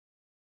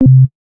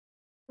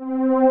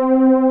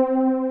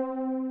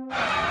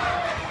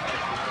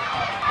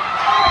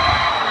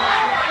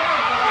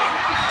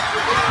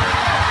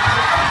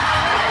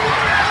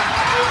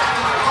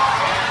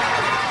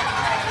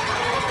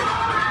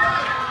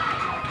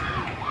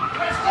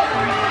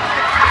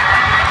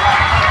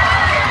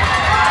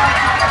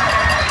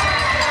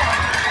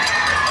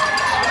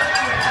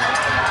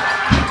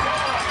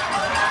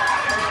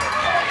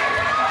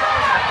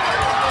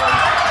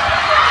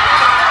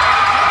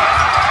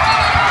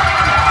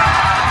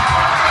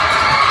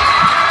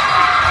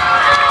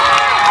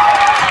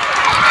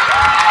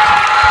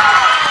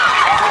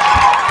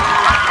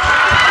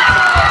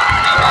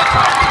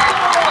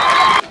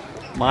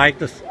like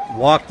to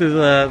walk through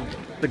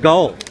the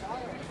goal?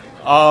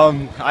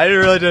 I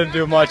really didn't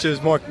do much. It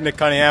was more Nick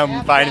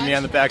Cunningham finding me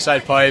on the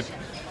backside pipe,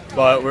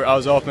 but I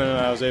was open and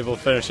I was able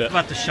to finish it. What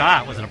about the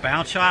shot? Was it a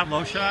bounce shot,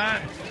 low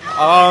shot?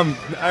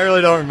 I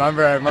really don't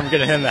remember. I remember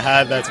getting hit in the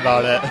head. That's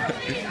about it.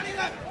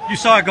 You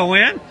saw it go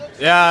in?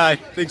 Yeah, I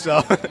think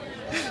so.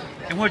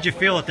 And what did you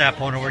feel at that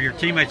point, or were your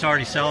teammates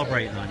already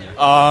celebrating on you?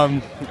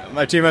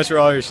 My teammates were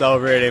already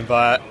celebrating,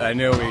 but I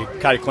knew we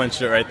kind of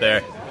clinched it right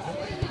there.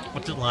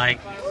 What's it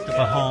like to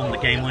go home, the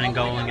game-winning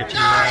goal, and get you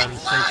the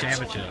state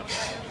championship?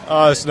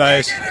 Oh, it's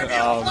nice.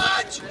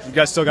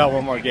 We still got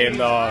one more game,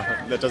 though.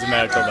 That doesn't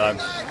matter till then.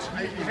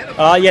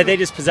 Yeah, they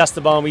just possessed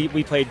the ball, and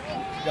we played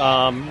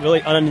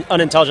really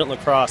unintelligent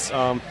lacrosse.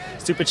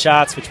 Stupid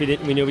shots, which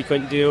we knew we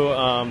couldn't do.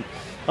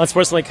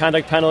 Unsportsmanlike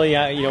conduct penalty.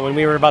 When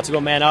we were about to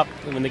go man up,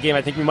 in the game,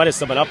 I think we might have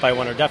still been up by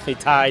one or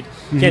definitely tied.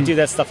 Can't do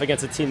that stuff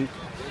against a team,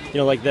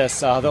 like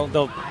this. They'll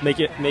they'll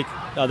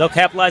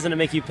capitalize on it and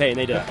make you pay, and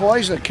they did. The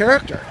boys, the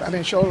character. I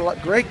mean, showed a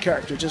great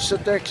character. Just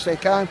sit there, stay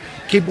calm,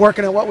 keep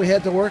working at what we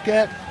had to work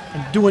at,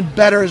 and doing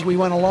better as we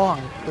went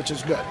along, which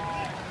is good.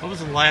 What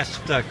was the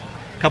last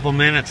couple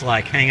minutes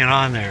like hanging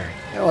on there?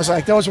 It was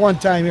like there was one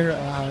time here.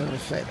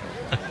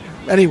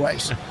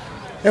 Anyways,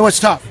 it was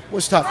tough. It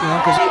was tough,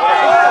 because.